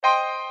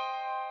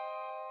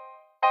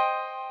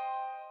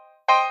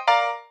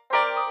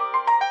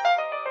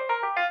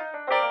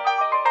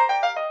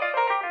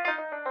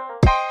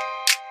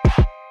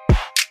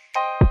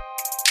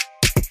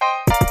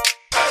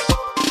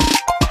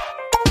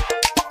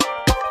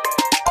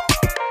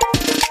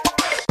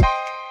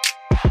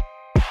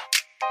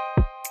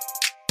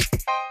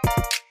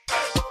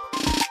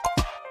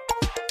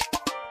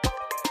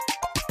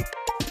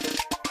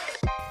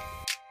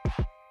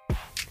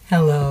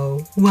Hello,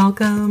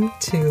 welcome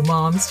to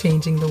Moms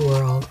Changing the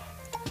World.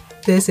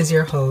 This is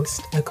your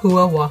host,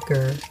 Akua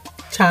Walker,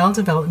 Child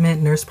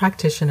Development Nurse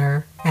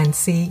Practitioner and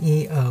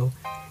CEO,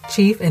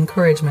 Chief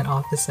Encouragement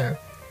Officer,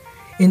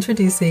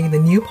 introducing the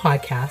new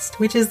podcast,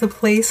 which is the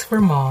place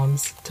for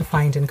moms to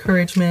find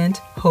encouragement,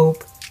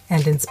 hope,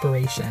 and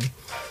inspiration,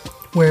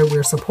 where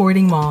we're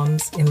supporting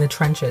moms in the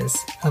trenches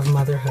of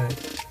motherhood.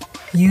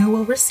 You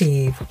will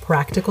receive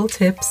practical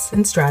tips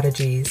and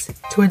strategies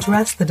to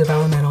address the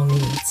developmental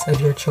needs of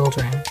your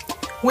children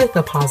with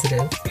a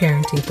positive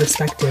parenting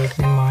perspective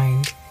in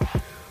mind.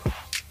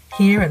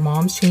 Here at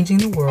Moms Changing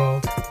the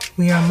World,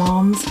 we are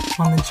moms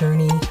on the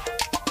journey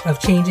of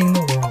changing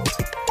the world,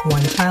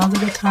 one child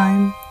at a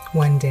time,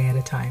 one day at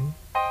a time.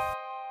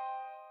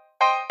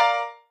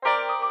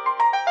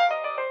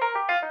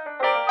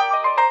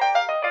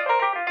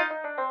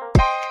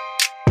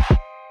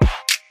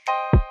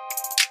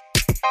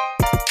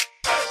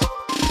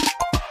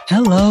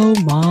 Hello,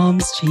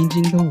 Moms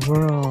Changing the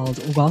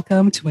World.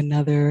 Welcome to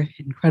another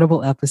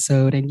incredible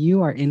episode, and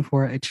you are in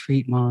for a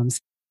treat,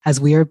 moms.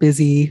 As we are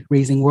busy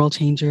raising world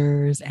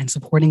changers and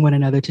supporting one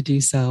another to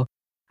do so,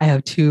 I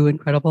have two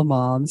incredible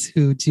moms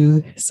who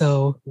do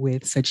so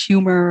with such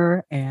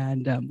humor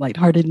and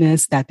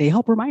lightheartedness that they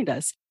help remind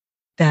us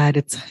that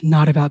it's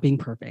not about being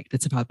perfect.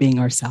 It's about being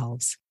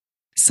ourselves.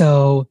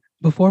 So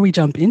before we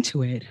jump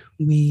into it,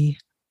 we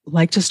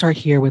like to start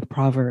here with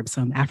proverbs,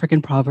 some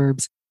African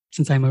proverbs,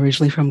 since I'm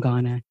originally from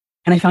Ghana.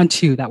 And I found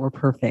two that were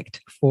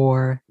perfect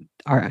for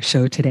our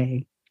show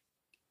today.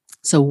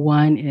 So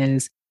one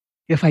is,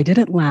 if I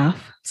didn't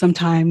laugh,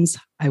 sometimes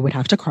I would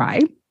have to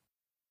cry.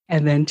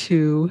 And then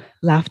two,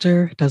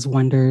 laughter does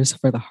wonders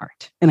for the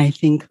heart. And I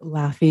think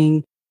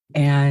laughing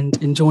and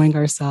enjoying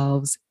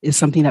ourselves is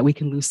something that we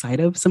can lose sight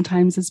of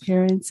sometimes as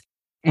parents.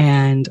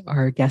 And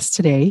our guests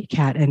today,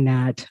 Kat and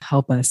Nat,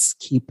 help us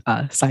keep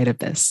sight of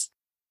this.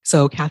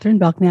 So Catherine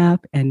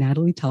Belknap and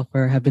Natalie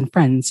Telfer have been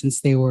friends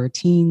since they were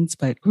teens,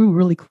 but grew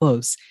really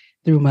close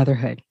through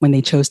motherhood when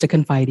they chose to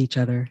confide each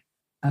other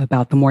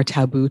about the more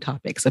taboo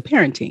topics of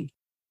parenting.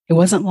 It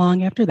wasn't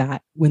long after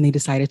that when they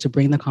decided to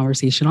bring the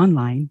conversation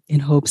online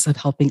in hopes of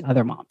helping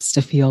other moms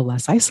to feel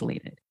less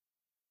isolated.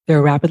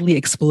 Their rapidly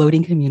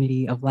exploding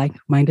community of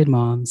like-minded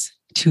moms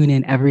tune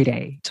in every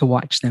day to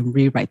watch them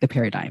rewrite the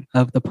paradigm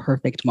of the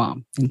perfect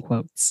mom, in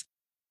quotes.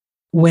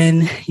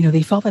 When,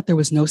 they felt that there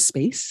was no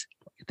space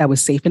that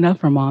was safe enough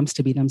for moms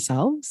to be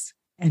themselves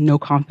and no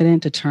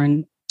confident to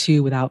turn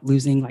to without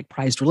losing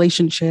prized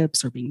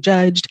relationships or being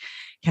judged,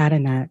 Kat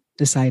and Nat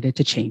decided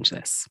to change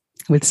this.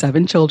 With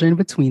 7 children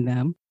between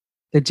them,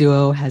 the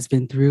duo has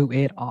been through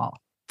it all.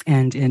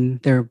 And in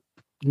their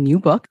new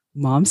book,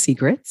 Mom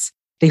Secrets,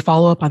 they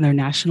follow up on their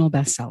national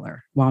bestseller,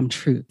 Mom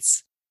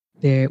Truths,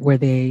 where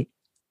they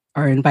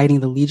are inviting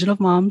the legion of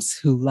moms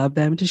who love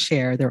them to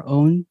share their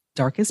own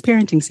darkest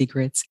parenting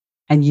secrets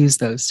and use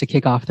those to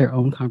kick off their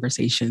own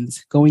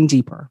conversations, going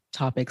deeper.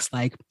 Topics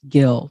like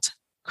guilt,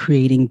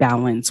 creating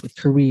balance with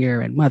career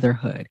and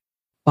motherhood,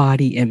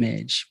 body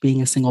image,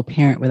 being a single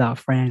parent without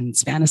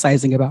friends,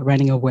 fantasizing about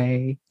running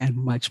away, and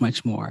much,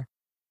 much more.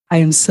 I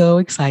am so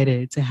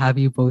excited to have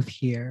you both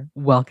here.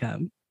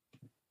 Welcome.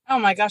 Oh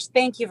my gosh,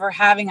 thank you for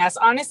having us.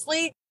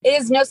 Honestly, it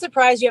is no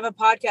surprise you have a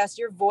podcast.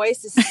 Your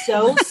voice is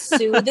so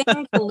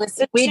soothing to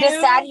listen to. We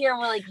just sat here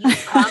and we're like, you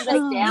calm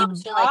back down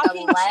to a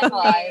level.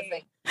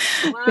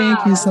 Wow.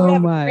 Thank you so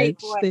much.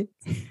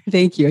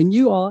 Thank you. And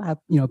you all have,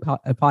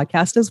 a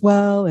podcast as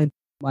well. And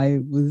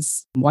I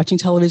was watching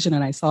television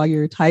and I saw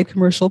your Tide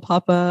commercial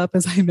pop up,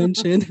 as I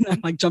mentioned, and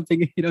I'm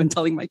jumping, and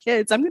telling my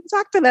kids, I'm going to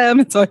talk to them.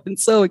 And so I've been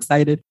so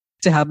excited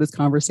to have this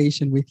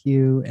conversation with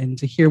you and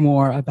to hear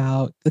more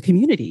about the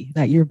community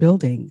that you're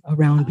building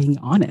around being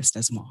honest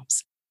as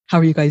moms. How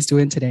are you guys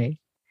doing today?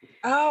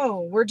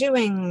 Oh, we're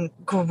doing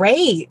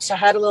great. I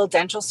had a little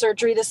dental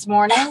surgery this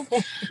morning.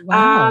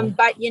 Wow.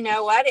 But you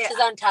know what? She's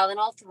on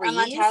Tylenol 3. I'm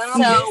on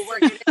Tylenol so we're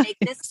going to make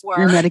this work.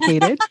 You're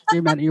medicated.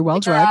 You're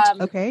well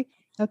drugged. Okay.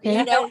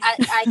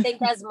 I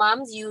think as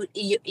moms, you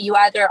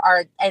either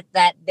are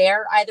that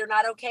they're either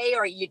not okay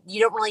or you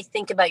don't really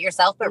think about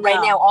yourself. But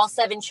right now, all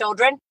 7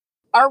 children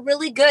are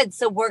really good.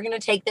 So we're going to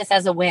take this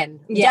as a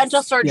win. Yes.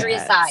 Dental surgery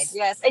aside.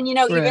 Yes. And,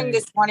 even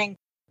this morning,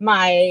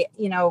 my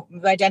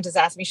dentist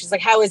asked me, she's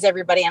like, how is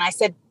everybody? And I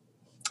said,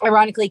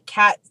 ironically,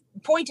 Kat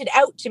pointed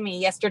out to me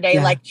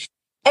yesterday,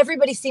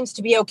 everybody seems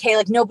to be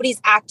okay.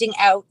 Nobody's acting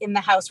out in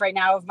the house right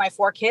now of my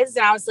 4 kids.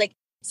 And I was like,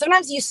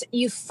 sometimes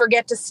you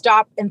forget to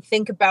stop and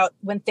think about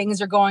when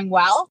things are going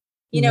well,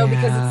 because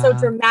it's so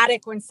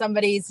dramatic when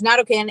somebody's not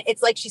okay. And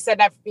it's like she said,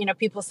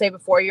 people say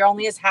before, you're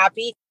only as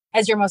happy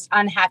as your most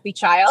unhappy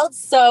child.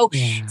 So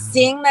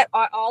seeing that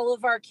all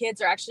of our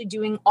kids are actually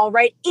doing all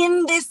right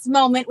in this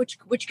moment,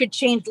 which could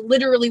change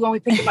literally when we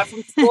pick them up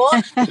from school,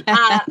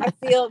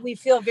 we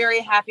feel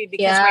very happy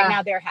because right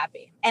now they're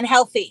happy and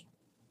healthy.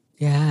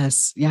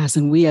 Yes.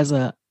 And we as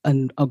a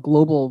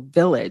global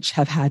village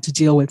have had to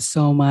deal with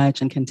so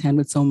much and contend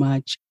with so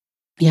much.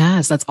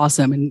 Yes, that's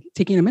awesome. And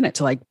taking a minute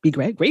to like be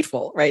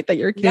grateful, right? That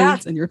your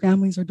kids and your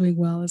families are doing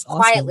well is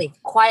awesome.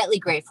 Quietly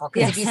grateful.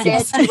 Because if you say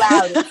it too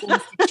loud, it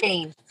seems to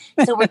change.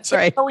 So we're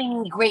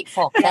tiptoeing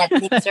grateful that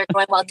things are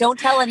going well. Don't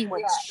tell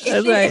anyone.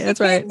 That's right. That's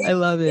right. I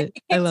love it.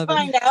 I love it.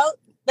 Find out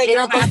that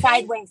it'll go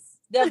sideways.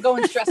 They'll go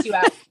and stress you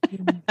out.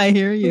 I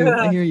hear you.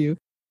 I hear you.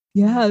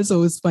 Yeah. So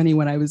it was funny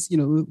when I was,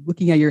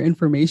 looking at your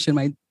information,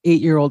 my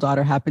 8-year-old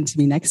daughter happened to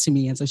be next to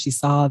me. And so she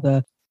saw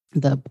the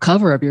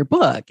cover of your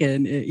book,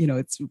 and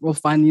it's real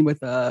fun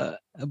with I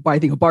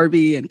think a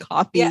Barbie and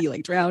coffee,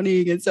 like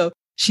drowning. And so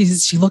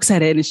she looks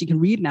at it and she can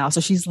read now.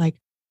 So she's like,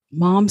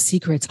 "Mom's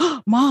secrets."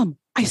 "Mom,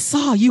 I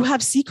saw you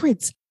have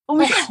secrets." "Oh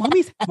my God,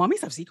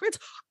 mommies have secrets?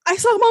 I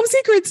saw Mom's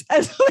secrets."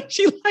 And so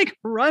she like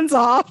runs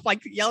off,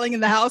 like yelling in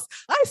the house,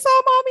 "I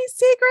saw Mommy's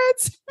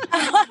secrets."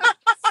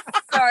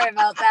 Sorry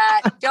about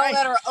that. Don't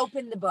let her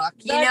open the book.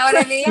 You know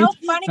what I mean? So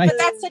funny, but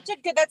that's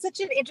such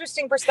an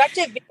interesting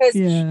perspective because,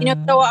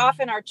 so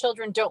often our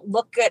children don't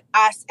look at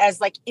us as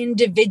like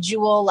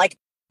individual, like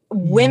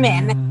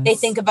women. Yes. They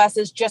think of us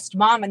as just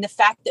mom. And the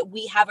fact that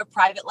we have a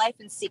private life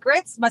and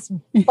secrets must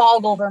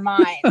boggle their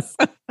minds.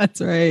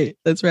 That's right.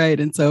 That's right.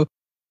 And so,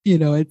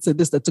 that's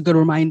a good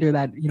reminder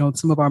that,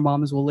 some of our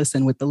moms will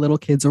listen with the little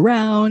kids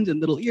around and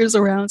little ears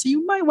around. So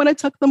you might want to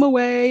tuck them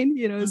away,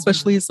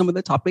 especially as some of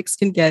the topics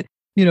can get,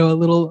 a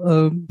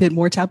little bit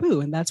more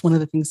taboo. And that's one of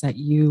the things that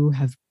you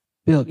have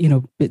built,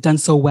 done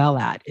so well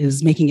at,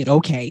 is making it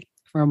okay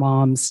for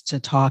moms to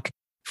talk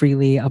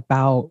freely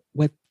about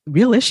what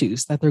real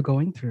issues that they're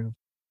going through.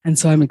 And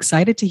so I'm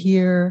excited to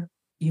hear,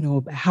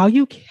 how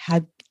you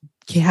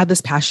had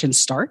this passion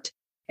start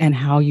and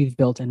how you've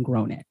built and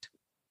grown it.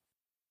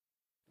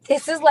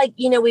 This is like,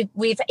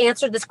 we've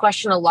answered this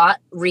question a lot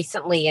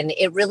recently, and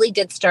it really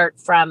did start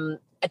from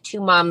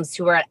two moms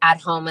who were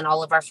at home and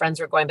all of our friends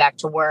were going back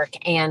to work.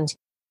 And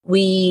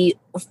we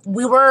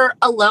were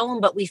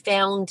alone, but we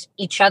found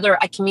each other,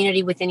 a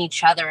community within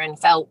each other, and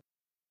felt,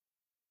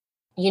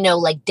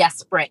 like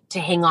desperate to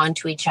hang on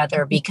to each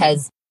other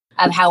because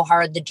of how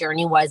hard the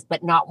journey was,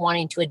 but not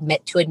wanting to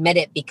admit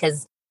it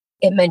because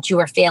it meant you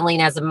were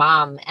failing as a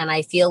mom. And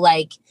I feel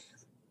like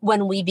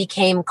when we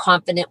became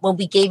confident, when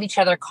we gave each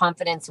other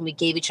confidence and we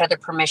gave each other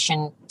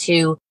permission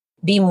to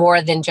be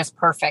more than just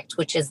perfect,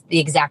 which is the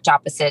exact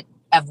opposite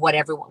of what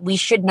we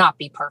should not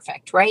be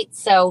perfect, right?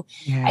 So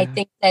I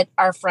think that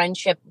our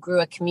friendship grew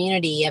a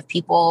community of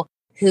people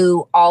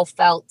who all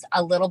felt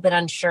a little bit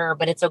unsure,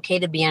 but it's okay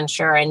to be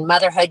unsure. And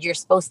motherhood, you're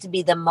supposed to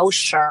be the most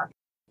sure.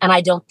 And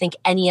I don't think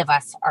any of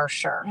us are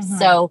sure. Mm-hmm.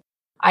 So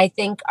I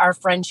think our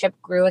friendship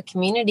grew a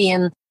community,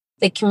 and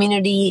the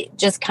community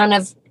just kind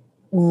of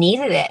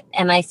needed it.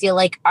 And I feel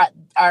like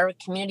our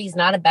community is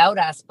not about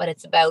us, but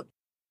it's about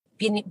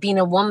being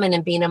a woman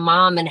and being a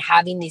mom and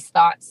having these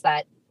thoughts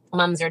that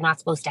moms are not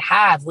supposed to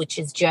have, which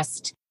is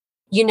just,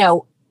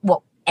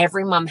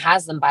 every mom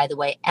has them, by the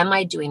way. Am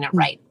I doing it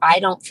right? I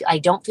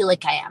don't feel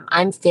like I am.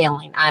 I'm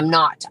failing. I'm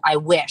not. I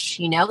wish,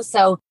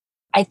 So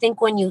I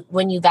think when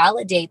you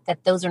validate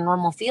that those are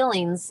normal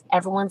feelings,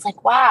 everyone's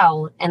like,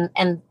 wow.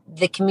 And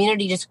the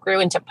community just grew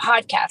into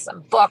podcasts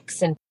and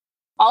books and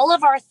all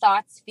of our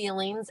thoughts,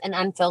 feelings, and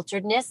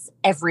unfilteredness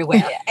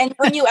everywhere. And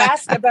when you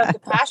ask about the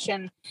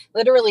passion,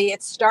 literally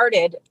it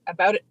started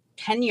about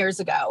 10 years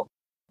ago.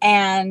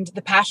 And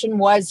the passion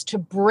was to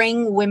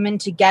bring women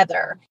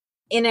together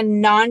in a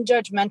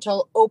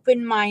non-judgmental,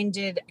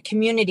 open-minded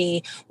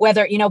community,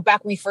 whether,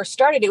 back when we first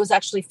started, it was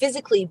actually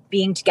physically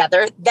being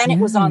together. Then it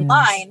was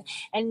online.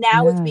 And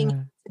now with being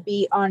able to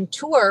be on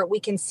tour, we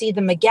can see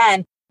them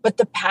again. But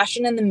the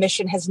passion and the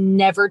mission has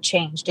never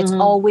changed. It's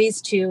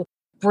always to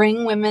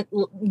bring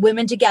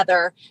women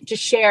together to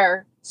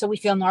share so we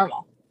feel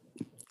normal.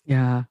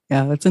 Yeah,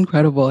 that's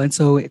incredible. And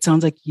so it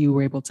sounds like you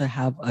were able to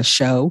have a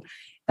show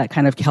that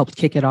kind of helped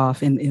kick it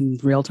off in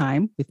real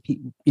time with,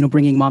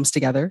 bringing moms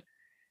together.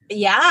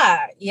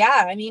 Yeah.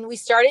 I mean, we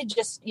started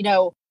just,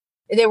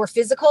 there were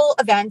physical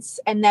events,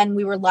 and then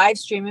we were live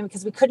streaming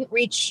because we couldn't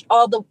reach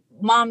all the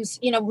moms,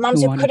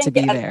 moms who couldn't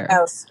get out of the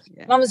house,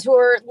 moms who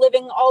were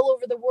living all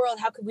over the world.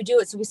 How could we do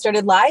it? So we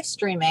started live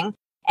streaming,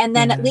 and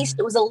then at least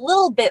it was a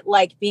little bit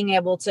like being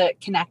able to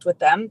connect with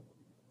them.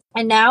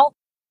 And now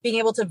being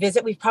able to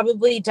visit, we've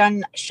probably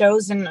done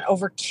shows in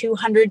over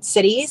 200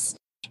 cities.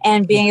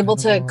 And being able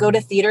to go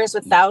to theaters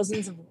with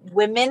thousands of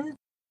women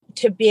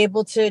to be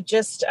able to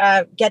just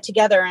get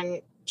together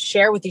and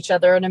share with each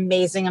other an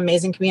amazing,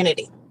 amazing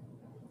community.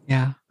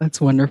 Yeah, that's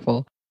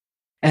wonderful.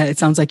 It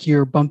sounds like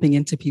you're bumping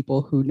into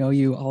people who know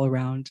you all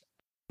around,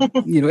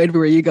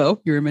 everywhere you go.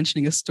 You were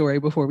mentioning a story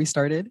before we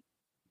started.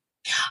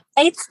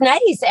 It's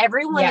nice.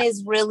 Everyone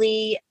is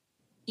really,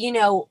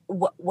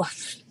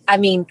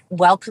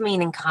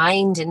 welcoming and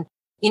kind. And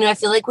I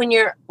feel like when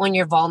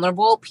you're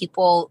vulnerable,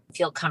 people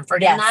feel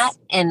comfort in that.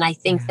 And I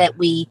think that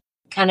we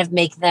kind of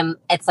make them,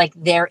 it's like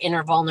their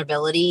inner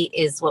vulnerability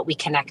is what we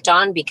connect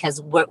on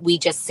because we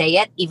just say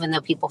it, even though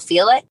people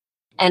feel it.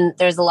 And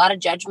there's a lot of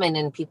judgment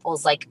in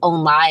people's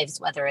own lives,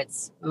 whether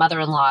it's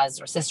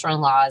mother-in-laws or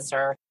sister-in-laws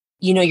or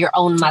your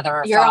own mother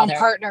or your father. own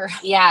partner.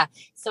 Yeah.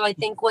 So I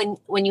think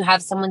when you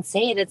have someone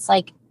say it, it's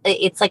like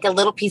a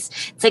little piece.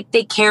 It's like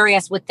they carry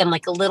us with them,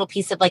 like a little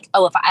piece of like,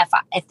 oh,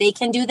 if they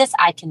can do this,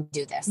 I can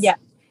do this. Yeah.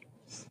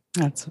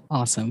 That's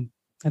awesome.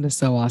 That is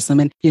so awesome.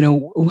 And,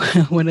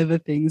 one of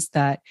the things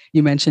that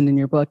you mentioned in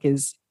your book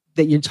is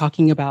that you're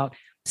talking about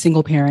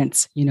single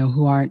parents,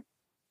 who aren't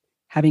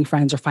having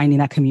friends or finding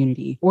that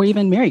community, or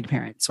even married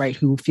parents, right,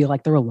 who feel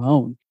like they're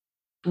alone.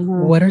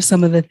 Mm-hmm. What are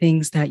some of the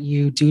things that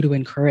you do to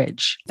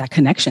encourage that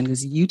connection?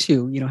 Because you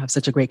two, have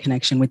such a great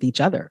connection with each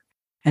other.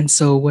 And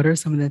so what are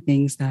some of the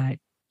things that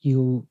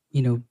you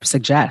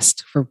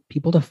suggest for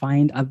people to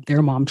find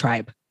their mom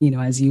tribe,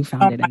 as you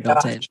found it and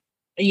built it?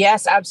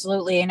 Yes,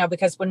 absolutely.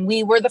 Because when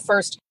we were the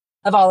first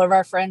of all of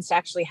our friends to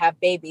actually have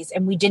babies,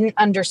 and we didn't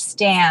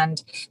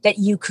understand that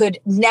you could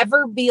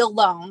never be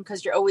alone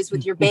because you're always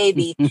with your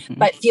baby,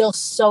 but feel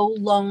so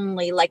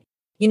lonely. Like,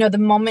 the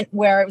moment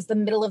where it was the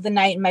middle of the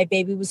night and my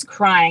baby was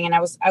crying and I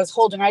was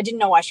holding her. I didn't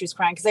know why she was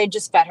crying because I had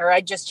just fed her.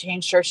 I just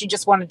changed her. She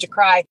just wanted to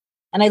cry.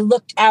 And I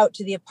looked out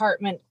to the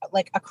apartment,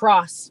 like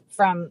across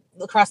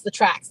the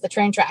tracks, the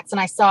train tracks. And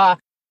I saw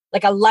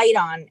like a light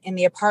on in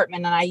the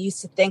apartment. And I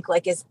used to think,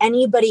 like, is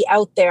anybody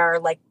out there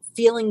like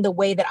feeling the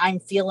way that I'm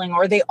feeling?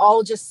 Or are they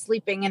all just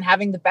sleeping and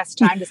having the best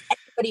time? Does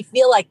anybody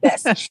feel like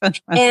this?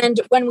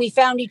 And when we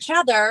found each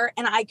other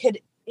and I could,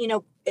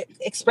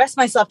 express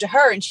myself to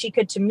her and she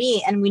could to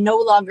me, and we no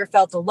longer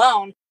felt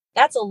alone.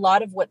 That's a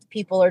lot of what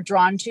people are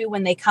drawn to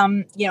when they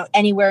come,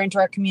 anywhere into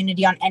our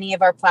community on any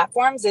of our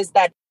platforms, is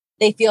that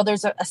they feel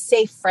there's a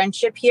safe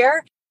friendship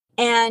here.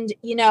 And,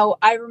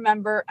 I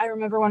remember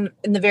when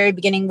in the very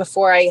beginning,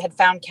 before I had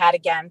found Kat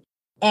again,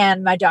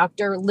 and my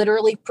doctor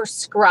literally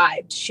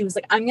prescribed, she was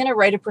like, I'm going to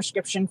write a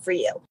prescription for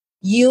you.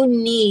 You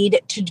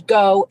need to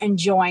go and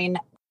join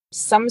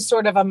some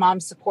sort of a mom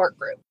support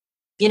group.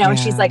 And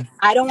she's like,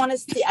 I don't want to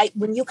see,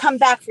 when you come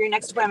back for your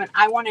next appointment,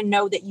 I want to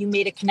know that you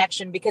made a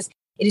connection, because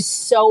it is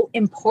so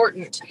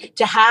important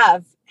to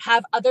have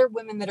other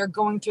women that are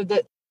going through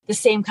the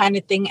same kind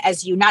of thing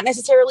as you, not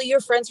necessarily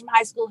your friends from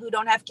high school who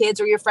don't have kids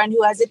or your friend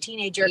who has a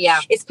teenager. Yeah.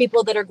 It's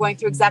people that are going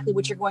through exactly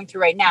what you're going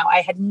through right now.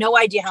 I had no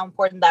idea how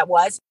important that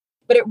was,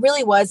 but it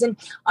really was. And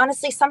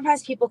honestly,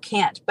 sometimes people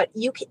can't, but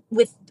you can,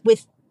 with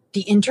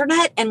the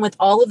internet and with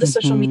all of the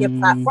social media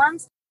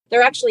platforms,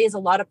 there actually is a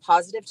lot of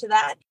positive to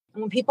that.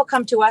 And when people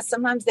come to us,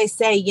 sometimes they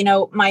say,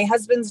 my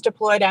husband's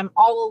deployed, I'm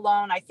all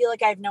alone, I feel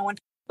like I have no one.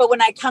 But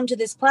when I come to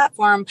this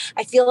platform,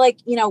 I feel like,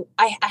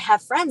 I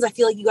have friends. I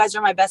feel like you guys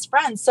are my best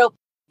friends. So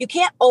you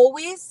can't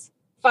always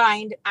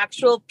find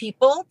actual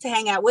people to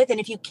hang out with. And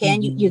if you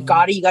can, you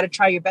got to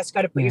try your best,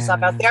 got to put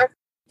yourself out there.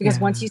 Because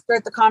once you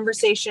start the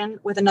conversation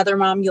with another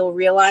mom, you'll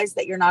realize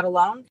that you're not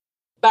alone.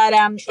 But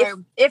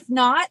if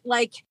not,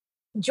 like,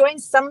 join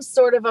some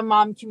sort of a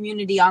mom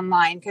community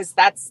online, because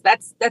that's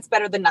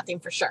better than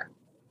nothing for sure.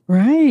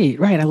 Right.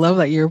 I love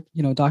that your,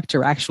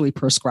 doctor actually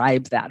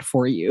prescribed that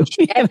for you.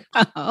 Sure.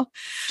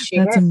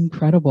 That's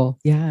incredible.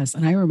 Yes.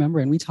 And I remember,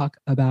 and we talk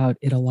about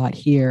it a lot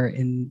here,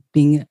 in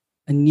being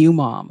a new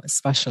mom,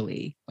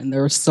 especially when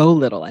they're so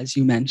little, as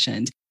you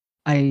mentioned,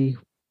 I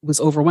was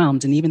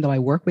overwhelmed. And even though I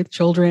work with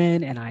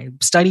children and I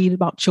studied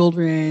about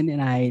children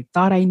and I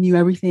thought I knew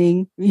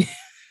everything,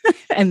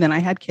 and then I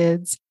had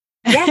kids.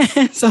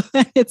 Yes. So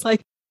it's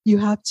like, you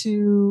have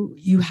to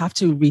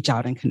reach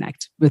out and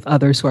connect with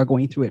others who are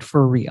going through it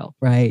for real,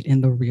 right?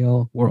 In the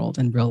real world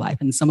and real life.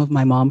 And some of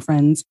my mom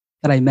friends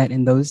that I met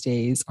in those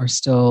days are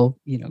still,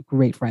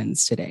 great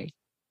friends today.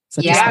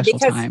 Such a special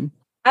time.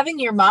 Having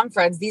your mom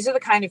friends, these are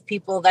the kind of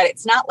people that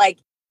it's not like,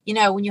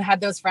 when you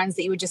had those friends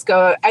that you would just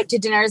go out to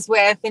dinners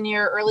with in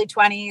your early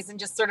 20s and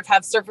just sort of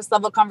have surface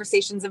level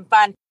conversations and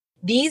fun.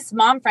 These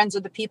mom friends are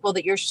the people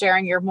that you're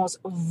sharing your most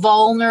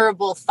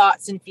vulnerable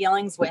thoughts and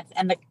feelings with,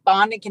 and the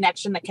bond and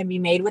connection that can be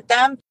made with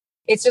them.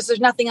 It's just, there's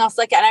nothing else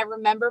like it. And I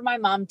remember my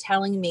mom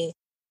telling me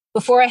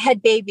before I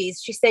had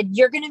babies, she said,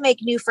 you're going to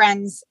make new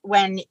friends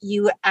when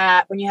you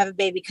have a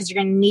baby, because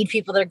you're going to need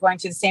people that are going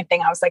through the same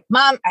thing. I was like,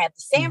 Mom, I have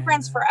the same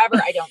friends forever.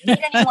 I don't need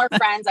any more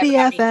friends. I don't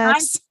have any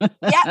time.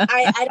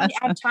 I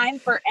don't have time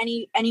for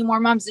any more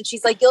moms. And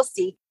she's like, you'll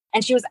see.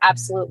 And she was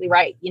absolutely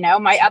right.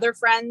 My other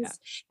friends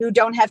who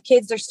don't have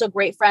kids, they're still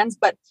great friends,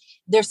 but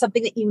there's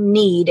something that you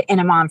need in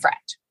a mom friend.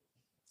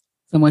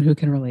 Someone who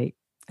can relate.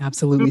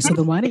 Absolutely. So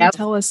then why don't you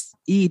tell us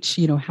each,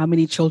 how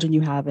many children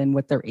you have and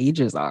what their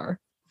ages are?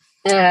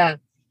 I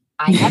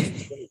have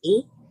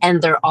 3,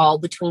 and they're all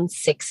between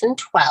 6 and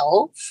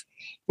 12.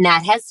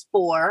 Nat has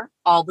 4,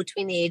 all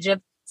between the age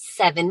of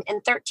 7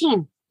 and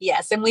 13.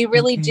 Yes. And we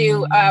really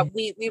do.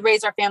 We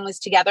raise our families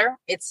together.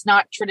 It's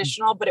not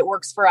traditional, but it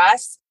works for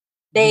us.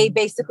 They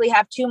basically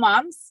have 2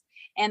 moms,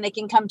 and they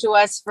can come to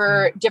us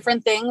for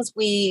different things.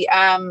 We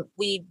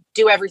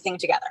do everything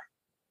together.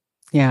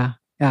 Yeah.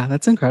 Yeah,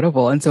 that's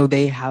incredible. And so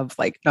they have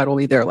not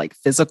only their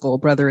physical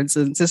brothers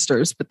and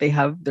sisters, but they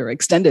have their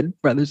extended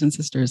brothers and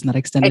sisters in that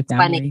extended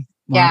family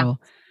model.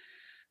 Yeah.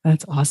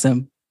 That's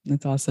awesome.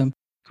 That's awesome.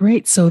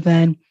 Great. So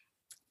then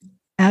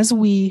as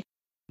we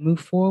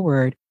move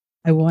forward,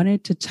 I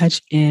wanted to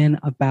touch in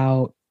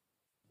about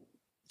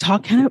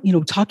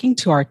talking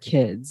to our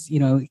kids,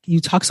 you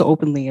talk so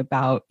openly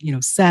about,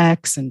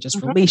 sex and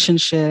just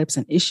relationships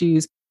and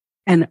issues.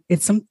 And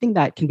it's something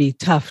that can be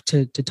tough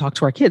to talk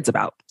to our kids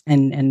about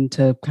and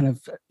to kind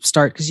of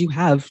start, because you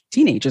have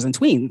teenagers and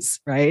tweens,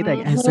 right?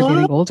 Like, as they're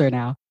getting older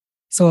now.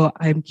 So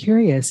I'm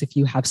curious if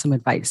you have some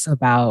advice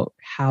about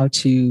how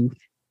to,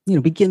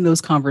 begin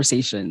those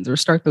conversations or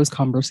start those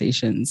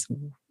conversations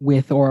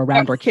with or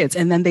around our kids.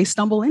 And then they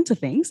stumble into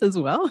things as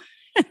well.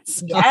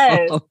 So,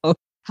 yes.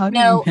 How do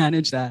you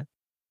manage that?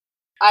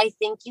 I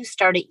think you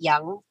start it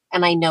young.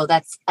 And I know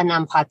that's an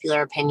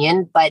unpopular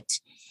opinion, but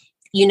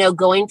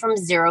going from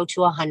 0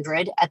 to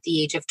 100 at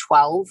the age of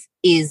 12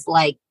 is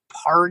like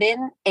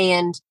pardon.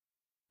 And,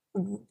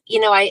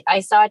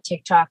 I saw a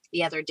TikTok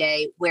the other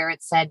day where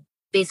it said,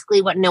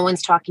 basically what no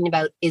one's talking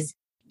about is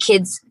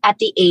kids at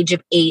the age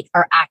of 8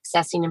 are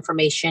accessing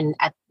information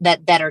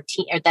that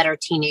are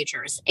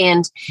teenagers.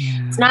 And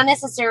it's not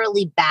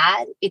necessarily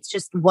bad. It's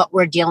just what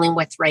we're dealing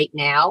with right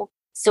now.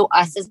 So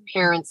us as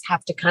parents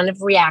have to kind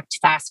of react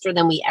faster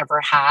than we ever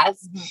have.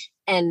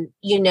 And,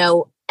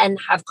 and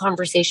have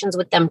conversations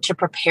with them to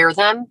prepare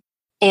them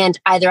and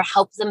either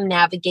help them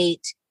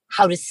navigate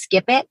how to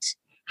skip it,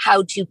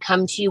 how to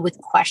come to you with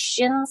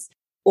questions,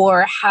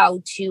 or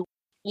how to,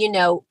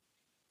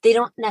 they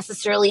don't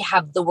necessarily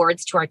have the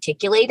words to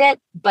articulate it.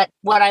 But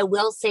what I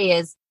will say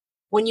is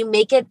when you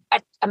make it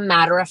a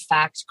matter of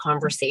fact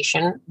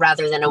conversation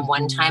rather than a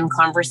one-time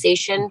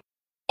conversation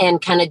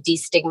and kind of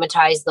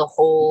destigmatize the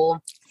whole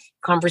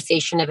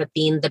conversation of it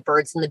being the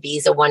birds and the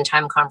bees, a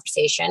one-time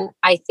conversation,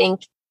 I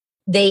think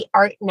they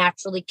are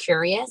naturally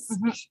curious.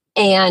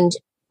 And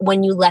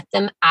when you let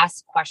them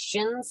ask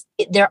questions,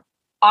 they're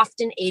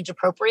often age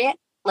appropriate.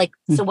 Like,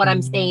 so what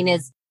I'm saying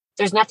is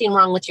there's nothing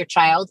wrong with your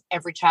child.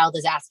 Every child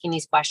is asking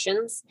these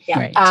questions.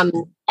 Right.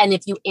 And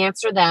if you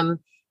answer them,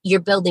 you're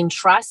building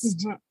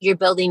trust, you're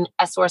building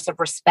a source of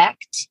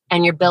respect,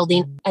 and you're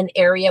building an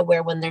area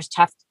where when there's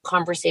tough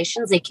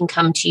conversations, they can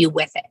come to you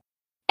with it.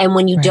 And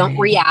when you don't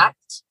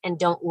react and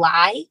don't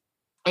lie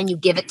and you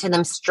give it to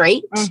them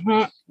straight,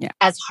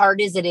 as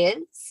hard as it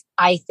is,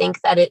 I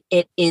think that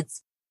it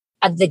is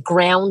the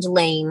ground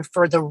laying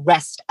for the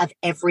rest of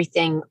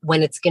everything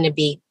when it's going to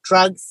be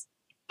drugs,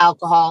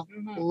 alcohol,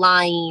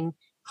 lying,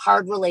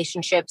 hard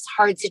relationships,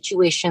 hard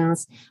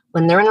situations.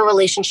 When they're in a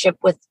relationship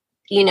with,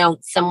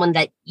 someone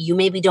that you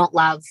maybe don't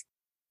love,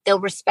 they'll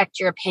respect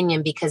your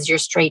opinion because you're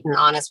straight and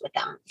honest with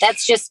them.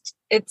 That's just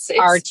it's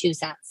our 2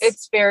 cents.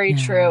 It's very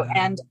true.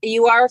 And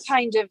you are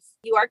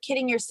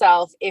kidding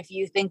yourself if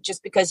you think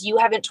just because you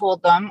haven't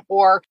told them,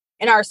 or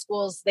in our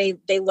schools, they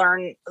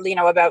learn,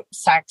 about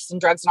sex and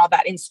drugs and all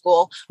that in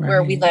school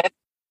where we live.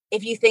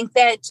 If you think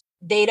that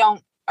they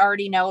don't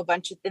already know a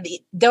bunch of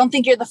don't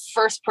think you're the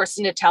first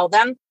person to tell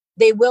them,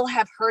 they will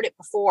have heard it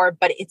before,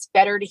 but it's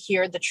better to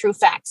hear the true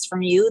facts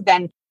from you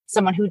than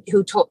someone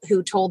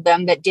who told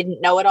them that didn't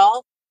know it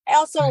all. I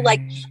also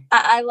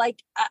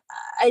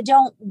I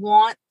don't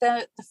want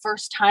the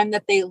first time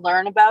that they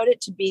learn about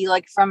it to be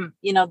like from,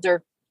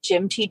 their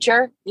gym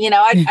teacher.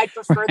 I'd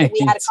prefer that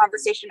we had a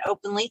conversation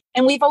openly.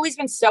 And we've always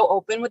been so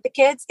open with the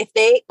kids. If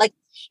they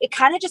it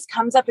kind of just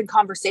comes up in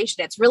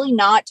conversation. It's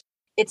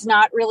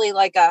not really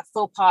like a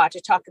faux pas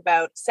to talk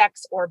about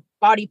sex or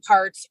body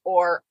parts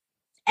or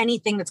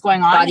anything that's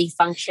going on. Body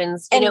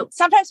functions. And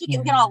sometimes we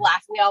can all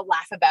laugh. We all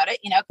laugh about it,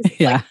 because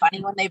it's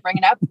funny when they bring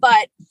it up.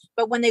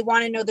 But when they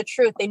want to know the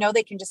truth, they know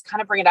they can just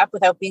kind of bring it up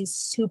without being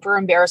super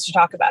embarrassed to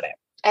talk about it.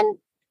 And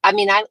I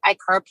mean, I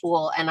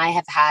carpool and I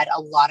have had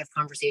a lot of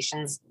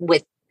conversations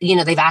with,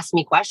 they've asked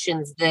me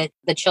questions, the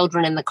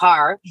children in the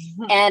car,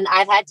 and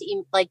I've had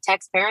to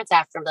text parents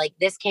after,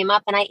 this came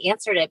up and I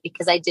answered it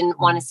because I didn't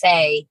want to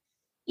say,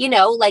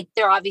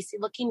 they're obviously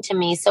looking to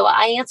me. So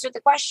I answered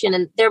the question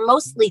and they're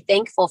mostly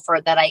thankful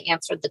for that. I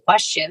answered the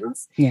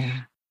questions.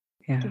 Yeah.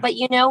 But,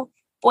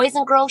 boys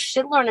and girls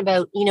should learn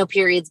about,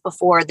 periods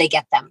before they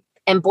get them,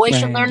 and boys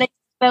should learn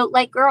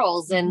about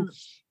girls. And,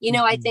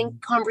 I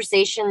think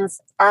conversations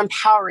are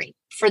empowering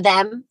for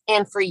them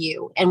and for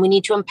you. And we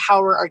need to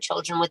empower our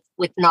children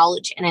with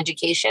knowledge and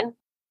education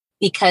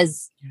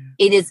because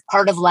it is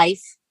part of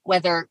life,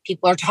 whether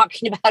people are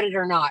talking about it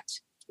or not.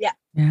 Yeah.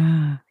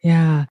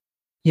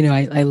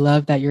 I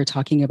love that you're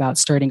talking about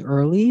starting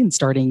early and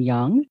starting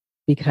young,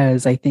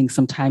 because I think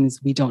sometimes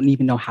we don't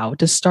even know how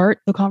to start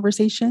the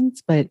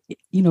conversations, but,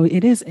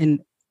 it is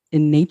in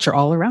nature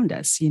all around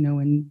us,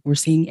 and we're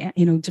seeing,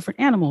 different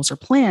animals or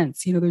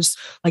plants, there's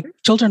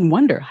children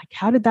wonder,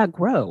 how did that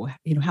grow?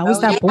 How was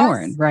that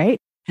born? Right.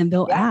 And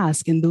they'll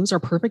ask, and those are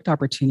perfect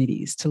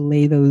opportunities to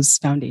lay those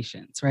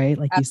foundations, right?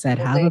 Like you said,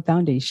 have a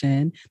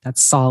foundation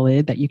that's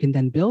solid that you can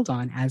then build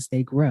on as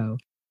they grow.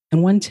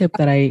 And one tip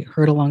that I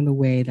heard along the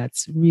way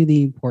that's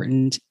really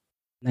important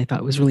and I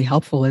thought was really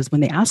helpful is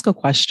when they ask a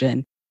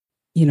question,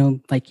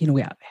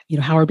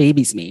 how are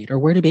babies made, or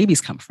where do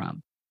babies come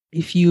from?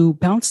 If you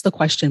bounce the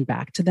question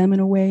back to them in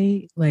a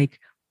way like,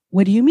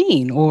 what do you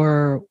mean?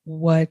 Or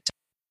why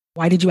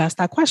did you ask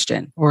that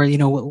question? Or,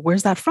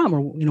 where's that from?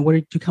 Or, where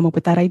did you come up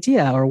with that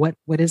idea? Or what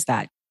is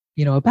that,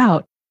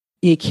 about?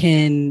 It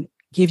can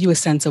give you a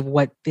sense of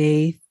what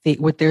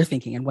what they're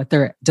thinking and what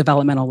their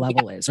developmental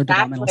level is or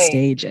developmental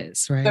stage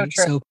is, right?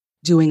 So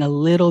doing a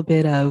little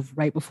bit of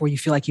right before you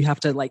feel like you have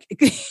to like,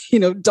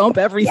 dump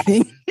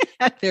everything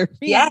at their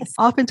feet. Yes.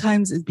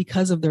 Oftentimes,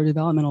 because of their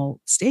developmental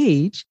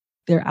stage,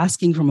 they're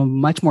asking from a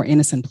much more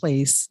innocent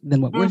place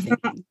than what we're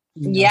thinking.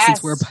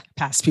 Since we're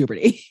past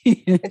puberty.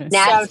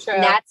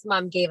 Nat's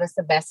mom gave us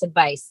the best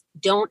advice.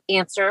 Don't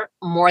answer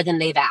more than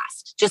they've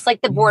asked. Just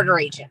like the border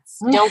agents.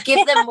 Don't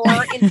give them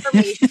more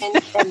information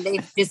than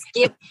they've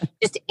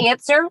just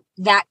answer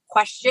that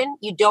question.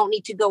 You don't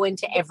need to go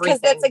into everything.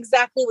 Because that's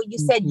exactly what you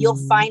said. You'll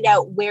find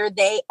out where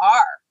they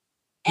are.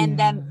 And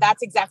then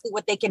that's exactly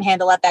what they can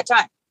handle at that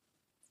time.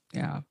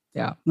 Yeah.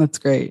 That's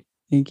great.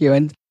 Thank you.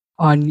 And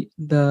on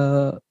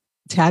the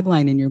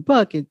tagline in your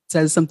book, it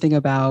says something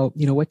about,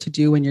 what to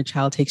do when your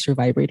child takes your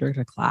vibrator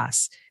to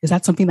class. Is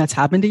that something that's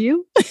happened to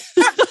you? Listen,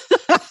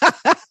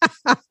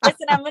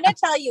 I'm going to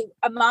tell you,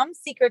 A Mom's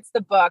Secrets, the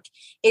book,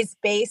 is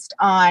based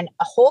on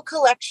a whole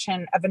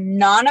collection of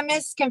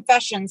anonymous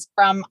confessions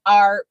from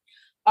our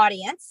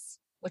audience,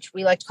 which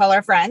we like to call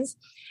our friends.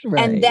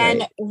 Right, and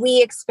then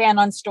we expand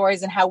on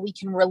stories and how we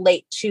can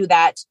relate to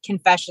that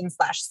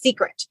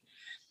confession/secret.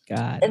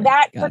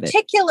 That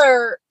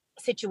particular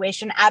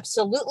situation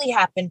absolutely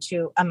happened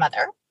to a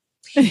mother.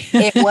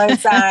 It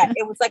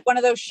was like one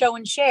of those show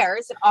and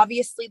shares, and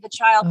obviously the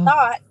child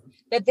thought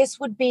that this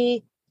would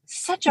be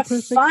such a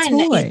fun.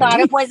 He thought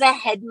it was a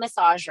head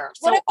massager.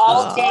 So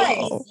all day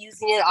he's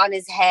using it on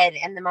his head,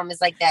 and the mom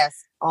is like this.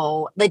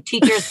 Oh, the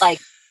teacher's like,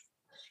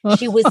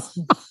 she was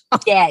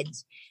dead.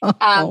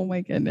 Oh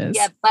my goodness.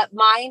 Yeah, but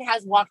mine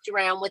has walked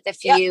around with a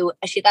few.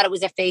 She thought it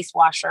was a face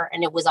washer,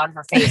 and it was on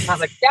her face. And I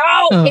was like,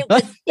 no, it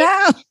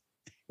was.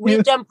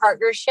 We've done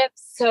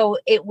partnerships, so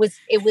it was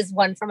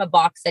one from a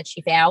box that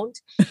she found,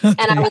 and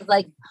I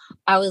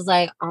was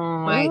like, oh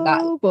my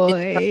god,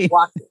 boy,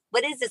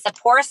 what is this? A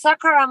pore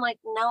sucker? I'm like,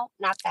 no,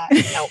 not that.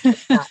 No,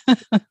 it's not.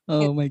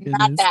 Oh my goodness,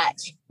 not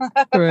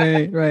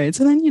that. Right.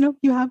 So then you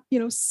have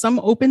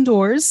some open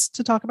doors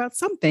to talk about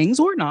some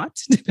things or not,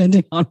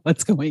 depending on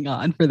what's going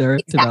on for their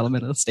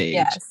developmental stage.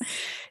 Yes.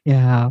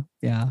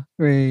 Yeah.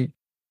 Right.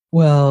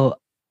 Well,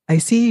 I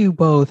see you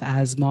both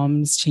as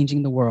moms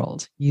changing the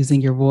world,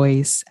 using your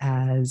voice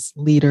as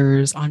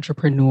leaders,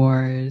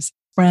 entrepreneurs,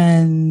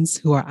 friends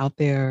who are out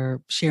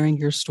there sharing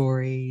your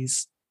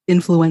stories,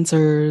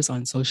 influencers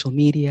on social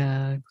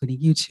media,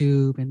 including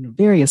YouTube and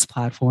various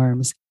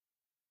platforms.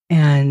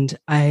 And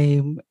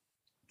I'm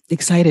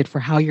excited for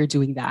how you're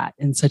doing that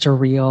in such a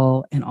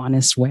real and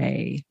honest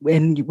way,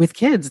 and with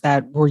kids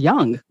that were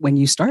young when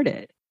you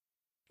started.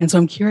 And so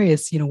I'm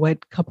curious,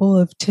 what couple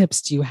of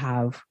tips do you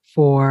have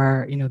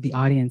for, the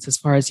audience as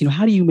far as,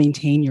 how do you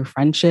maintain your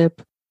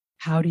friendship?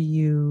 How do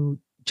you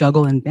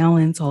juggle and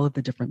balance all of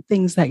the different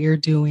things that you're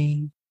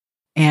doing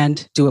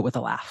and do it with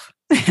a laugh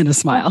and a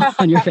smile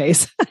on your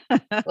face?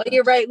 Well,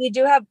 you're right. We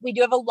do have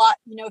a lot,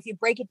 if you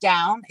break it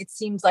down, it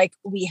seems like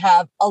we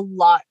have a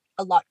lot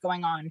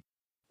going on.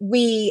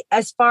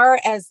 As far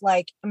as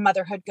like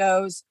motherhood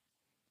goes,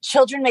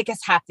 children make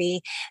us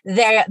happy.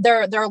 They're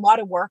a lot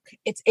of work.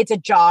 It's a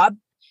job.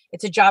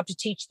 It's a job to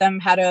teach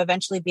them how to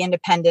eventually be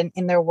independent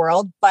in their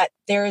world. But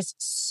kids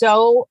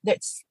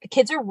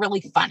are really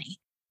funny.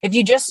 If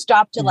you just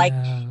stop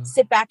to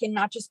sit back and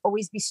not just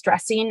always be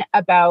stressing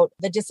about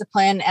the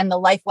discipline and the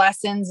life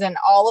lessons and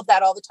all of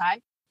that all the time,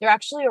 they're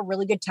actually a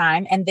really good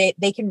time, and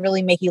they can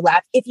really make you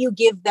laugh if you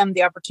give them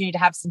the opportunity to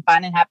have some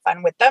fun and have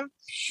fun with them.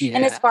 Yeah.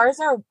 And as far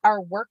as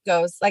our work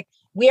goes, like,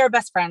 we are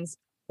best friends.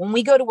 When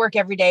we go to work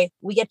every day,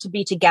 we get to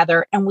be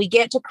together and we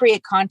get to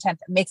create content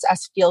that makes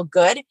us feel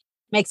good,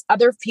 makes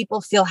other people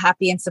feel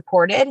happy and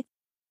supported.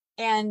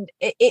 And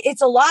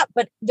it's a lot,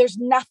 but there's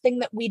nothing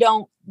that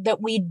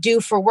we do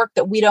for work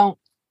that we don't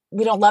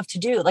love to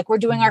do. Like, we're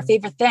doing our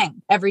favorite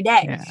thing every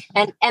day. Yeah.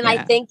 And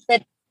I think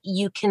that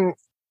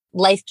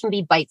life can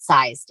be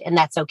bite-sized, and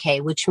that's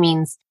okay, which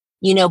means,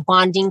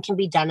 bonding can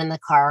be done in the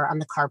car on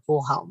the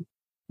carpool home.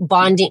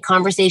 Bonding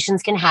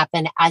conversations can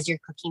happen as you're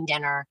cooking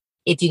dinner.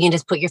 If you can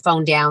just put your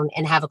phone down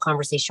and have a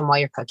conversation while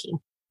you're cooking.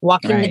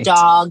 Walking the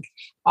dog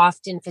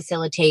often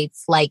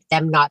facilitates like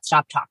them not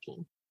stop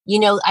talking.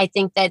 I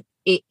think that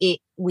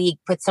we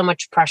put so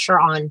much pressure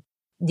on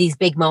these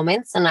big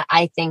moments. And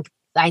I think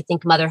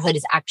motherhood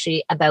is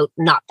actually about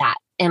not that.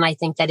 And I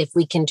think that if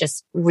we can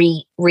just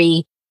rejig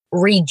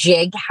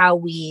how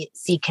we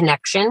see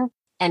connection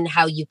and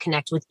how you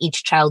connect with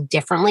each child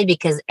differently,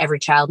 because every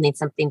child needs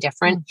something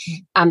different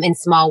in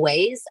small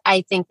ways.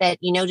 I think that,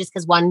 just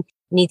because one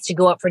needs to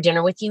go out for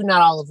dinner with you,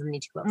 not all of them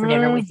need to go out for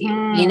dinner with you,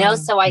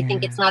 So I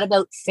think it's not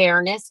about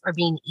fairness or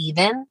being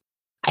even.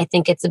 I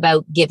think it's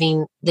about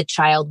giving the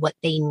child what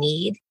they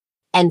need.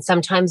 And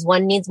sometimes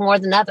one needs more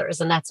than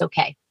others, and that's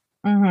okay.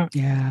 Mm-hmm.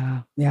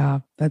 Yeah.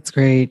 That's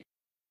great.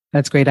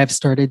 I've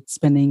started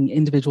spending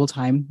individual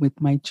time with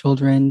my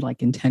children,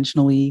 like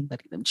intentionally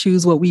letting them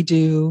choose what we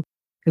do,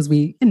 because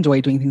we enjoy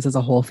doing things as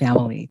a whole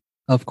family,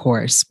 of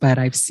course. But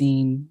I've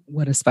seen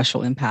what a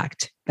special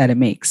impact that it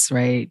makes,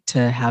 right?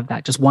 To have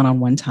that just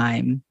one-on-one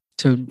time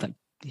to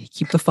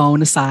keep the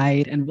phone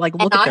aside and like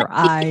look at their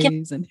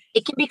eyes.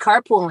 It can be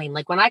carpooling.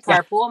 Like when I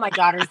carpool, my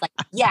daughter's like,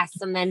 yes.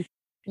 And then,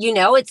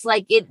 it's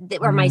like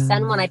or my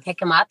son, when I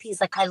pick him up,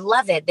 he's like, I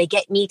love it. They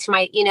get me to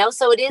my,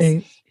 so it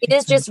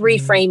is just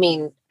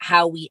reframing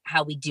how we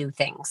do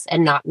things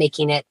and not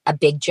making it a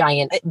big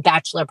giant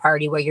bachelor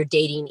party where you're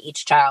dating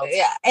each child.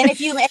 Yeah. And if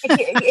you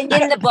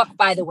in the book,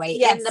 by the way,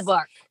 yes. in the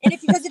book. And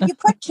because if you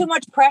put too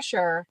much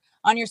pressure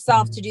on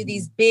yourself to do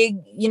these big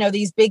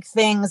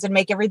things and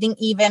make everything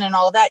even and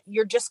all that,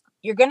 you're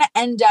going to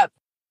end up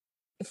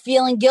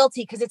feeling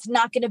guilty because it's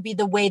not going to be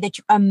the way that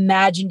you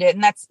imagined it.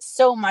 And that's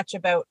so much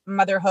about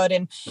motherhood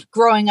and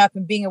growing up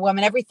and being a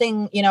woman.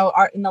 Everything, in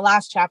the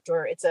last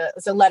chapter, it's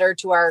a letter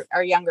to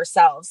our younger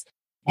selves.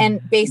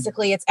 And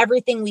basically it's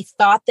everything we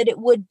thought that it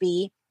would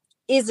be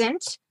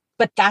isn't,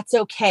 but that's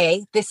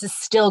okay. This is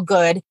still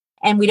good.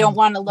 And we don't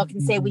want to look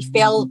and say we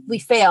failed.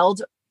 We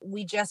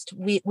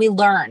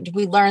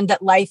learned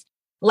that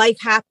life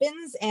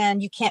happens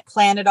and you can't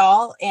plan it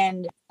all.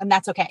 And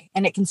that's okay.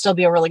 And it can still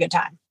be a really good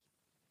time.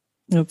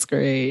 That's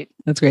great.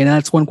 That's great. And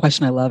that's one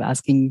question I love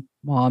asking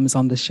moms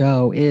on the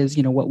show is,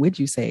 what would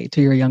you say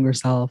to your younger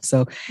self?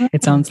 So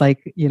it sounds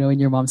like, in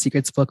your Mom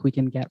Secrets book, we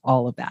can get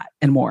all of that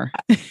and more.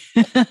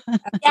 Yeah.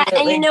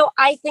 And,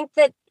 I think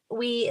that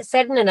we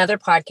said in another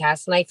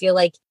podcast, and I feel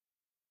like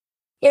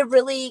it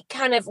really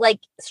kind of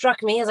like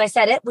struck me as I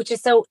said it, which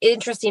is so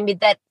interesting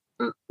that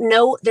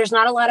no, there's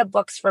not a lot of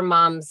books for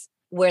moms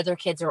where their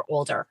kids are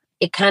older.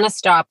 It kind of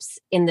stops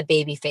in the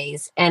baby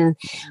phase. And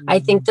I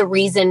think the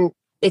reason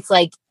it's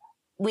like,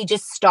 we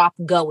just stop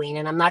going.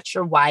 And I'm not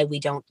sure why we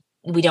don't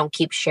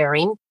keep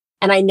sharing.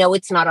 And I know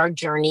it's not our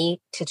journey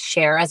to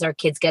share as our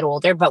kids get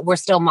older, but we're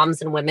still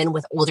moms and women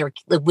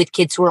with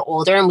kids who are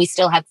older, and we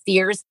still have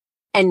fears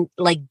and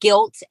like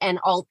guilt and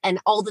all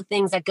the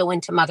things that go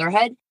into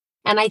motherhood.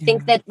 And I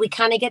think that we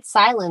kind of get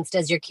silenced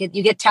as you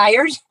get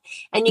tired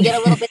and you get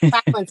a little bit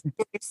silenced.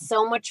 There's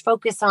so much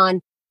focus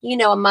on,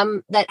 a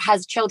mom that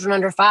has children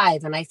under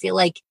 5. And I feel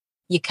like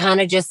you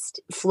kind of just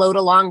float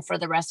along for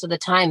the rest of the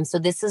time. So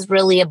this is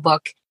really a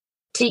book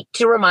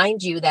to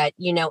remind you that,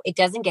 it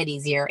doesn't get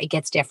easier. It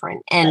gets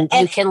different, and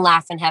you can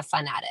laugh and have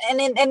fun at it. And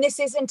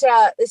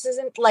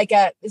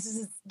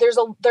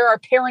there are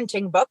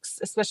parenting books,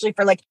 especially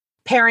for like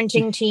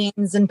parenting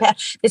teens, and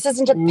this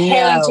isn't a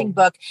parenting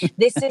book.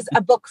 This is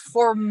a book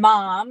for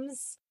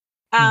moms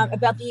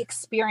about the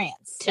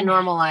experience to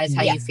normalize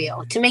how you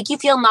feel, to make you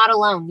feel not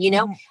alone.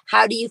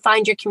 How do you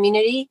find your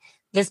community?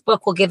 This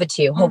book will give it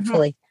to you,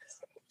 hopefully.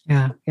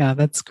 Yeah,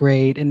 that's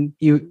great. And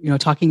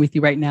talking with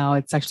you right now,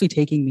 it's actually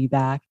taking me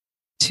back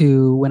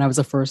to when I was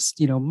a first,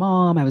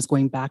 mom. I was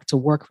going back to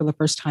work for the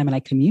first time, and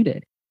I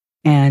commuted.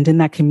 And in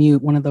that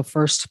commute, one of the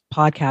first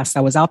podcasts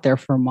that was out there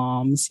for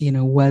moms,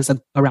 was a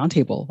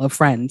roundtable of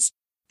friends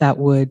that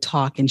would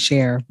talk and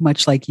share,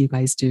 much like you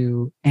guys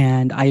do.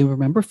 And I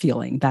remember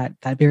feeling that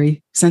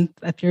very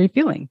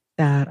feeling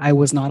that I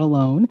was not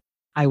alone.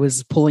 I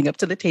was pulling up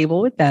to the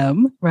table with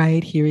them,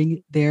 right?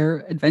 Hearing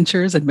their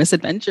adventures and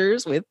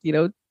misadventures with,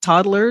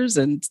 toddlers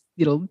and,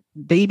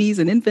 babies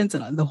and infants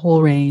and the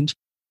whole range.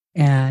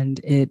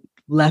 And it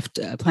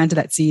planted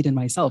that seed in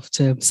myself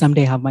to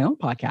someday have my own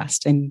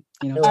podcast. And,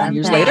 10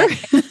 years later,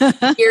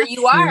 here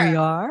you are. Here we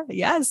are.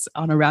 Yes.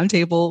 On a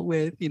roundtable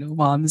with,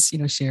 moms,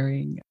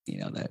 sharing,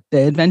 the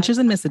adventures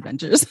and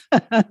misadventures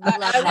of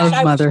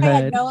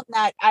motherhood.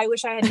 I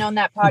wish I had known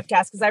that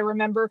podcast, because I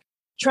remember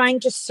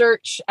trying to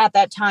search at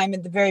that time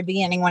at the very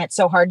beginning when it's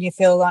so hard and you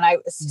feel alone. I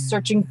was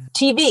searching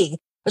TV. I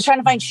was trying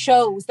to find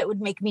shows that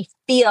would make me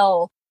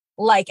feel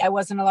like I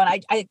wasn't alone.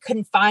 I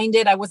couldn't find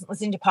it. I wasn't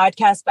listening to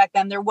podcasts back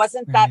then. There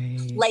wasn't that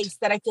place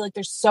that I feel like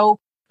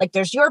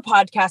there's your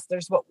podcast.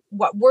 There's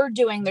what we're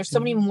doing. There's so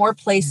many more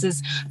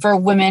places for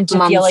women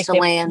to feel like to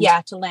land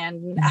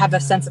and have a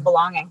sense of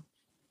belonging.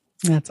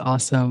 That's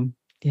awesome.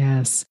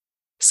 Yes.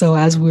 So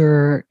as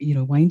we're,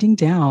 winding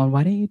down,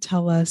 why don't you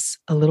tell us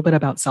a little bit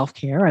about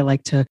self-care? I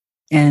like to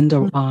end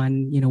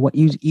on, what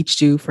you each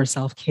do for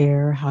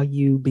self-care, how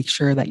you make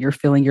sure that you're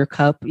filling your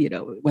cup,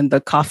 when the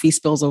coffee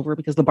spills over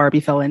because the Barbie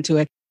fell into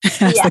it,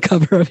 as the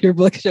cover of your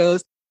book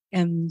shows,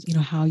 and,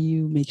 how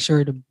you make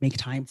sure to make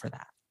time for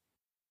that.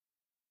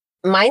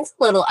 Mine's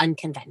a little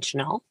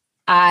unconventional.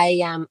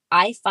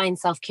 I find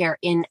self-care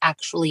in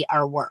actually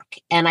our work.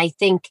 And I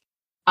think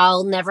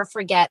I'll never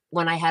forget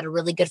when I had a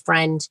really good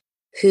friend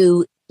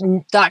who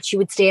thought she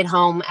would stay at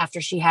home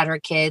after she had her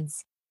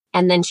kids.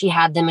 And then she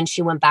had them and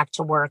she went back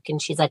to work.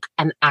 And she's like,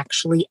 I'm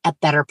actually a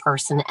better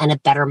person and a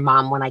better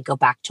mom when I go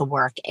back to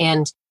work.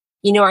 And,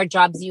 our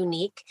job's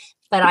unique,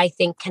 but I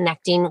think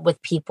connecting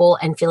with people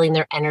and feeling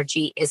their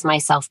energy is my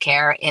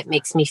self-care.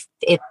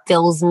 It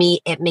fills me.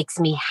 It makes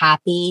me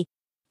happy.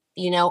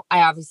 I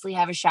obviously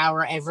have a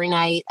shower every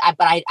night,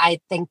 but I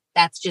think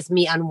that's just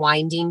me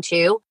unwinding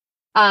too.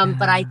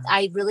 But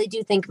I really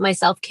do think my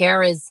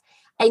self-care is,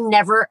 I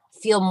never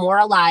feel more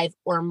alive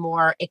or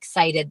more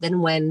excited than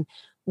when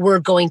we're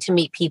going to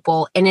meet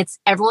people, and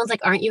everyone's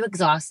like, aren't you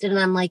exhausted? And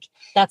I'm like,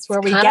 that's where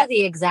we get get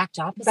the exact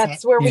opposite.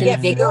 That's where we get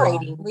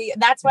invigorating.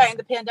 That's why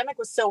the pandemic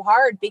was so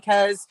hard,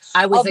 because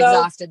I was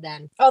exhausted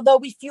then. Although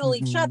we fuel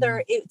each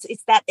other,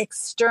 it's that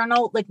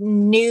external, like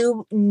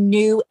new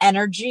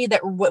energy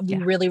that we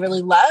really,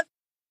 really love.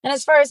 And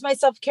as far as my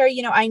self-care,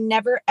 I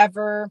never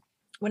ever,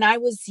 when I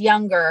was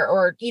younger,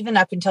 or even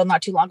up until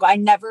not too long ago, I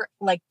never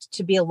liked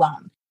to be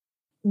alone.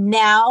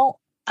 Now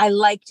I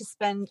like to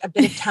spend a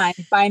bit of time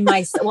by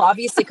myself. Well,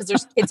 obviously, because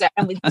there's kids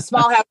and with a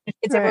small house,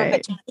 kids everywhere,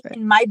 but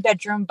in my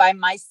bedroom by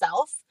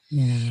myself,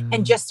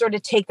 and just sort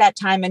of take that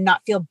time and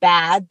not feel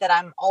bad that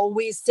I'm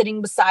always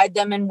sitting beside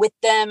them and with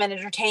them and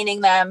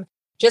entertaining them.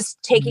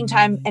 Just taking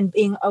time and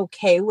being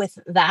okay with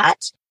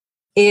that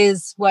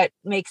is what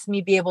makes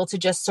me be able to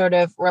just sort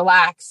of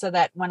relax, so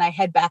that when I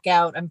head back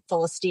out, I'm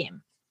full of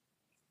steam.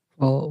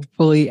 Well,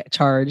 fully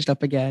charged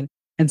up again.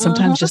 And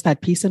sometimes just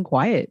that peace and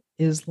quiet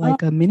is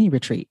like a mini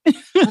retreat. It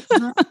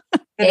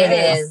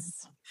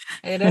is.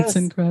 That's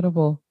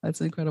incredible. That's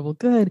incredible.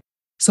 Good.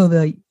 So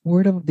the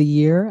word of the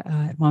year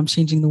at Moms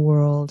Changing the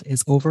World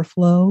is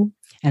overflow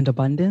and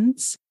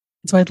abundance.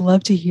 So I'd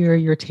love to hear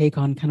your take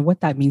on kind of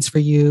what that means for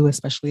you,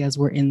 especially as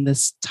we're in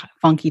this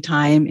funky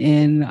time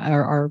in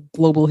our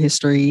global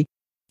history.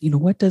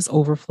 What does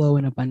overflow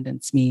and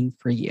abundance mean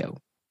for you?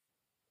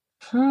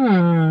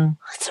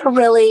 It's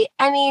really,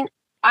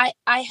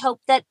 I hope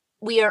that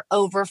we are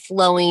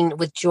overflowing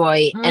with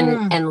joy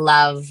and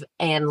love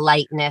and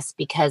lightness,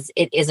 because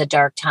it is a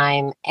dark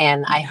time.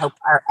 And I hope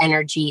our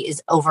energy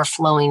is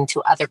overflowing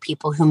to other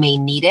people who may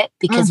need it,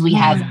 because we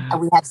have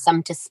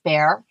some to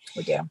spare.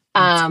 We do.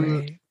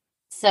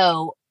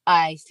 So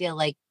I feel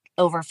like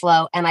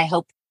overflow, and I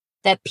hope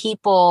that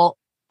people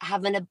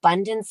have an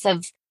abundance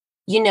of,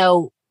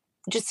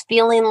 just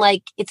feeling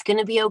like it's going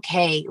to be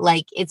okay.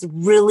 Like, it's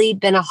really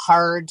been a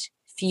hard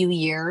few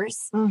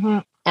years.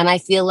 And I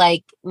feel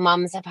like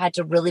moms have had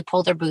to really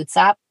pull their boots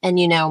up. And,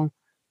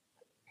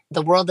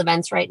 the world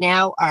events right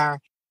now are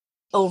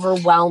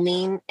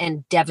overwhelming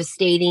and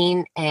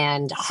devastating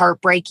and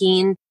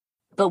heartbreaking.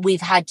 But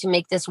we've had to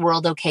make this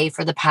world okay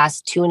for the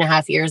past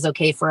 2.5 years,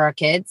 okay for our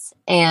kids.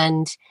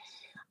 And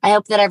I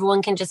hope that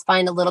everyone can just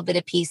find a little bit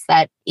of peace,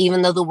 that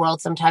even though the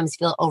world sometimes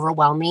feels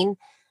overwhelming,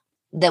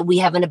 that we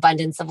have an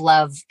abundance of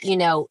love,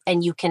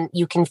 and you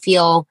can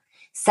feel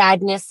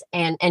sadness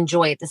and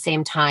joy at the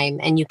same time.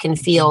 And you can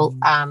feel,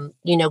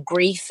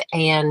 grief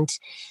and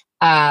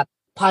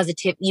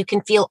positive. You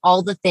can feel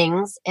all the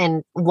things,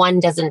 and one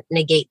doesn't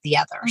negate the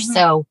other.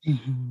 So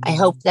I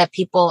hope that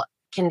people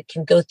can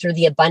go through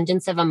the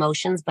abundance of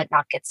emotions, but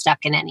not get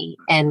stuck in any,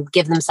 and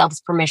give themselves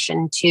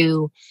permission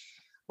to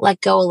let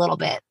go a little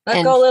bit.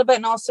 And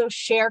also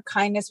share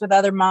kindness with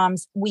other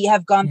moms. We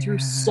have gone through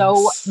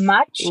so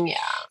much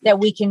that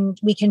we can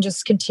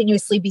just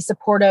continuously be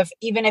supportive,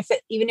 even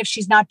if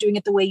she's not doing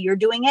it the way you're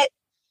doing it.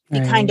 Be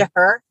kind to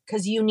her,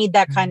 because you need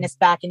that kindness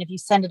back. And if you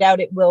send it out,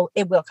 it will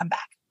come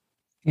back.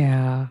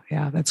 Yeah,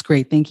 that's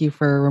great. Thank you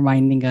for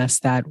reminding us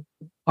that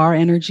our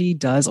energy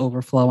does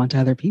overflow onto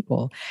other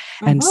people.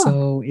 And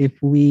so if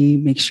we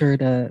make sure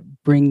to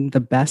bring the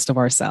best of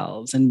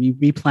ourselves and we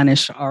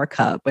replenish our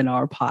cup and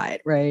our pot,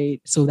 right?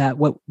 So that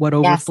what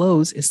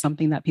overflows is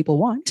something that people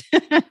want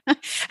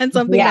and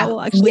something that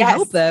will actually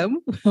help them,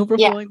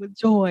 overflowing with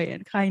joy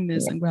and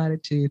kindness and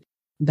gratitude.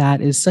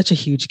 That is such a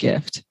huge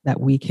gift that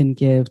we can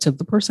give to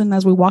the person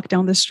as we walk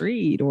down the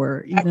street,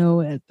 or, at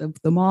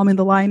the mom in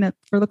the line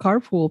for the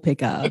carpool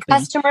pickup. The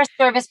customer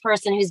service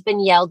person who's been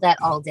yelled at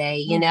all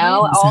day,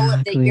 all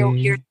of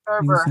your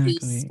server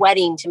who's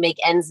sweating to make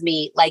ends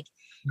meet. Like,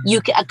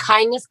 a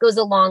kindness goes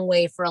a long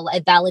way it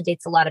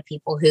validates a lot of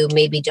people who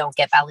maybe don't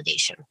get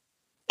validation.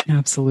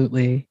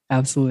 Absolutely.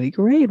 Absolutely.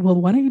 Great. Well,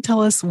 why don't you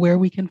tell us where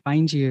we can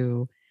find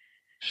you?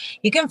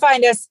 You can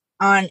find us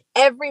on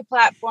every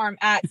platform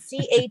at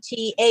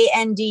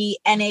CATANDNAT.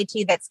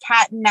 That's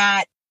Cat and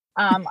Nat.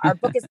 Our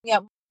book is coming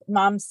out,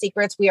 Mom's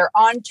Secrets. We are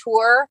on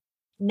tour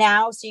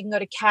now, so you can go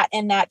to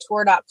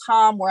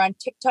catandnattour.com. We're on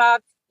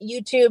TikTok,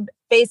 YouTube,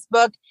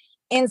 Facebook,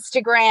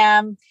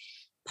 Instagram,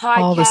 podcast.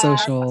 All the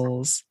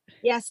socials.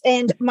 Yes,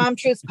 and Mom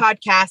Truths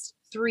podcast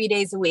 3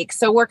 days a week.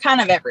 So we're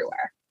kind of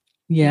everywhere.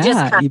 Yeah,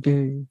 just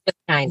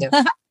kind of.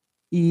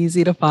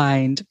 Easy to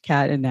find,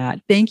 Cat and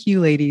Nat. Thank you,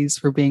 ladies,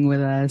 for being with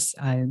us.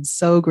 I'm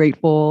so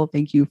grateful.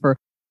 Thank you for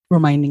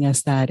reminding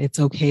us that it's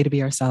okay to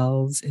be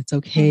ourselves. It's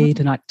okay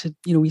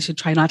we should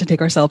try not to take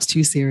ourselves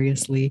too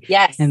seriously.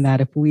 Yes. And that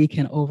if we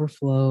can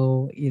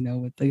overflow,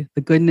 with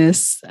the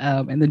goodness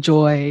and the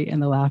joy and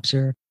the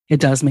laughter, it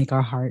does make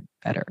our heart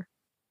better.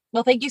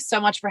 Well, thank you so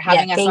much for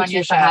having us on your show. Thank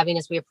you for having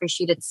us. We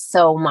appreciate it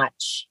so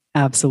much.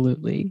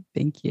 Absolutely.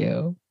 Thank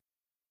you.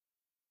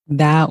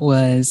 That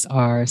was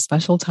our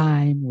special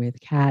time with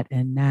Cat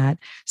and Nat.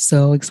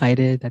 So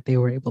excited that they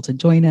were able to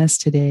join us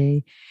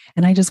today.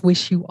 And I just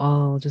wish you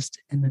all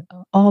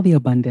all the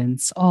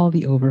abundance, all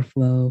the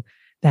overflow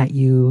that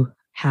you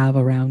have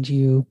around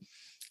you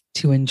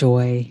to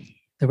enjoy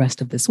the rest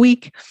of this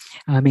week.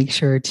 Make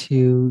sure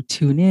to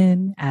tune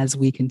in as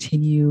we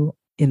continue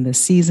in this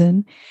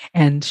season,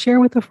 and share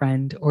with a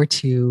friend or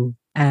two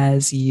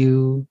as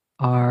you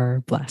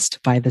are blessed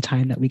by the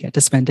time that we get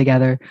to spend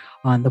together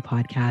on the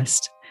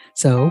podcast.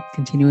 So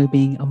continue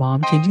being a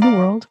mom, changing the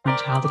world one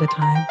child at a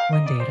time,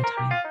 one day at a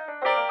time.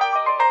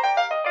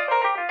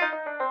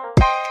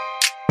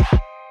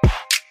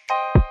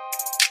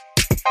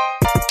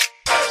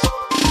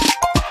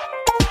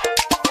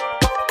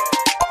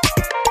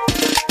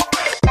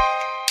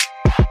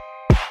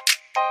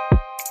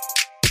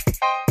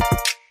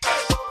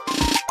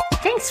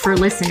 Thanks for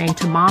listening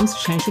to Moms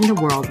Changing the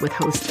World with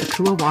host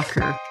Akua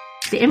Walker.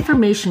 The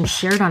information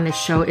shared on this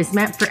show is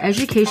meant for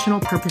educational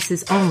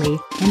purposes only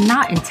and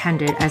not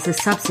intended as a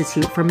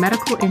substitute for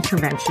medical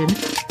intervention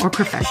or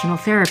professional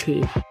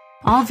therapy.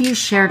 All views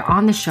shared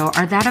on the show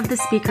are that of the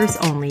speakers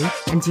only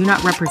and do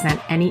not represent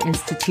any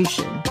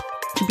institution.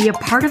 To be a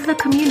part of the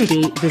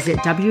community, visit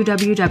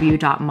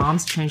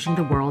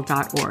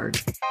www.momschangingtheworld.org.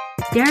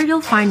 There you'll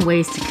find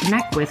ways to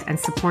connect with and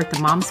support the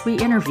moms we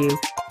interview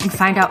and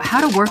find out how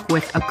to work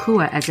with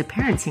Akua as a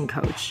parenting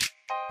coach.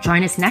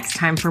 Join us next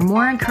time for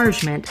more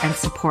encouragement and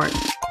support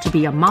to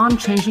be a mom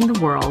changing the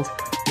world,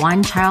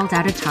 one child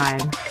at a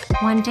time,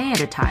 one day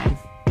at a time.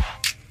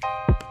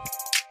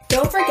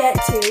 Don't forget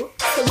to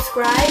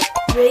subscribe,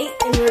 rate,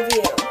 and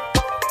review.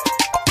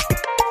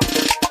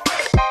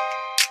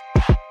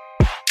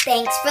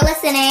 Thanks for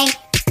listening.